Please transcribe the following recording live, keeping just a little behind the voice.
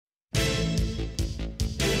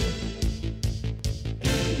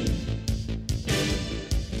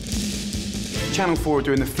Channel 4 are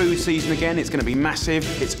doing the food season again. It's going to be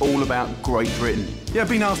massive. It's all about Great Britain. Yeah,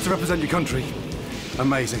 being asked to represent your country,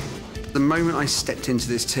 amazing. The moment I stepped into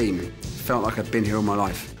this team, it felt like I'd been here all my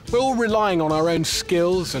life. We're all relying on our own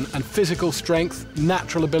skills and physical strength,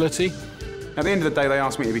 natural ability. At the end of the day, they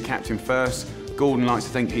asked me to be captain first. Gordon likes to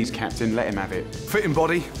think he's captain. Let him have it. Fit in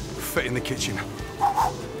body, fit in the kitchen.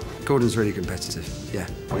 Gordon's really competitive, yeah.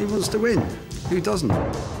 But he wants to win. Who doesn't?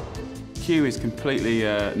 Hugh is completely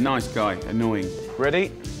nice guy, annoying.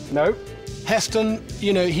 Ready? No. Heston,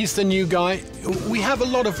 you know, he's the new guy. We have a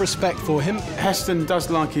lot of respect for him. Heston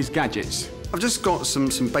does like his gadgets. I've just got some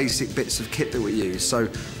basic bits of kit that we use. So,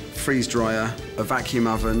 freeze dryer, a vacuum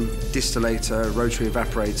oven, distillator, rotary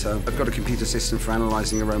evaporator. I've got a computer system for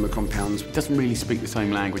analysing aroma compounds. Doesn't really speak the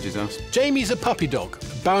same language as us. Jamie's a puppy dog,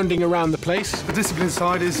 bounding around the place. The discipline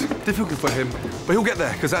side is difficult for him, but he'll get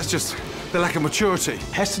there, because that's just the lack of maturity.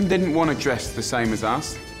 Heston didn't want to dress the same as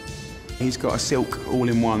us. He's got a silk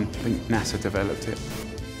all-in-one. I think NASA developed it.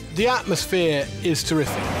 The atmosphere is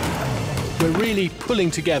terrific. We're really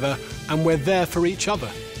pulling together and we're there for each other.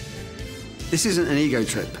 This isn't an ego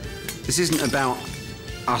trip. This isn't about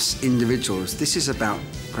us individuals. This is about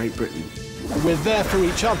Great Britain. We're there for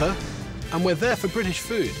each other and we're there for British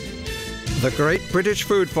food. The Great British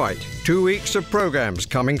Food Fight. 2 weeks of programmes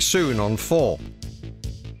coming soon on 4.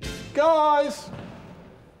 Guys!